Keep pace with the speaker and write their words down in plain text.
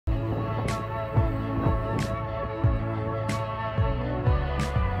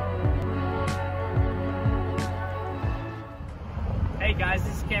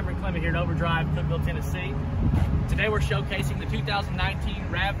Clement here at Overdrive, Cookeville, Tennessee. Today we're showcasing the 2019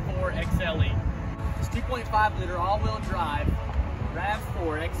 Rav4 XLE. This 2.5 liter all-wheel drive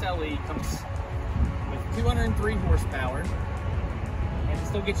Rav4 XLE comes with 203 horsepower and it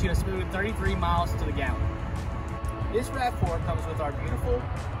still gets you a smooth 33 miles to the gallon. This Rav4 comes with our beautiful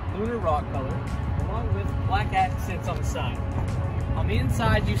lunar rock color along with black accents on the side. On the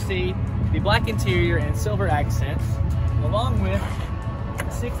inside you see the black interior and silver accents along with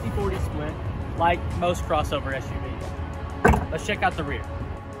 60-40 split like most crossover SUVs. Let's check out the rear.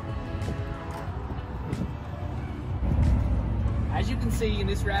 As you can see in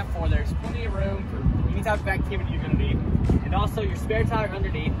this RAV4, there's plenty of room for any type of activity you're going to need, and also your spare tire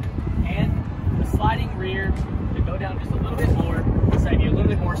underneath and the sliding rear to go down just a little bit more to save you a little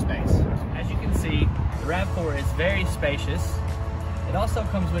bit more space. As you can see, the RAV4 is very spacious. It also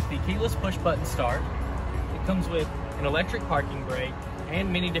comes with the keyless push button start. It comes with an electric parking brake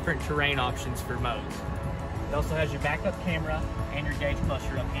and many different terrain options for modes. It also has your backup camera and your gauge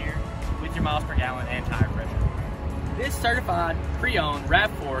cluster up here with your miles per gallon and tire pressure. This certified pre-owned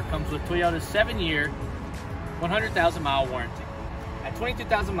RAV4 comes with Toyota's 7-year, 100,000 mile warranty. At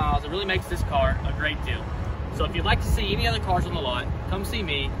 22,000 miles, it really makes this car a great deal. So if you'd like to see any other cars on the lot, come see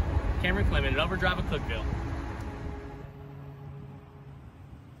me, Cameron Clement, at Overdrive at Cookeville.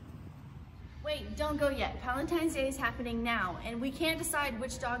 Wait, don't go yet. Valentine's Day is happening now, and we can't decide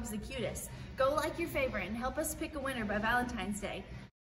which dog's the cutest. Go like your favorite and help us pick a winner by Valentine's Day.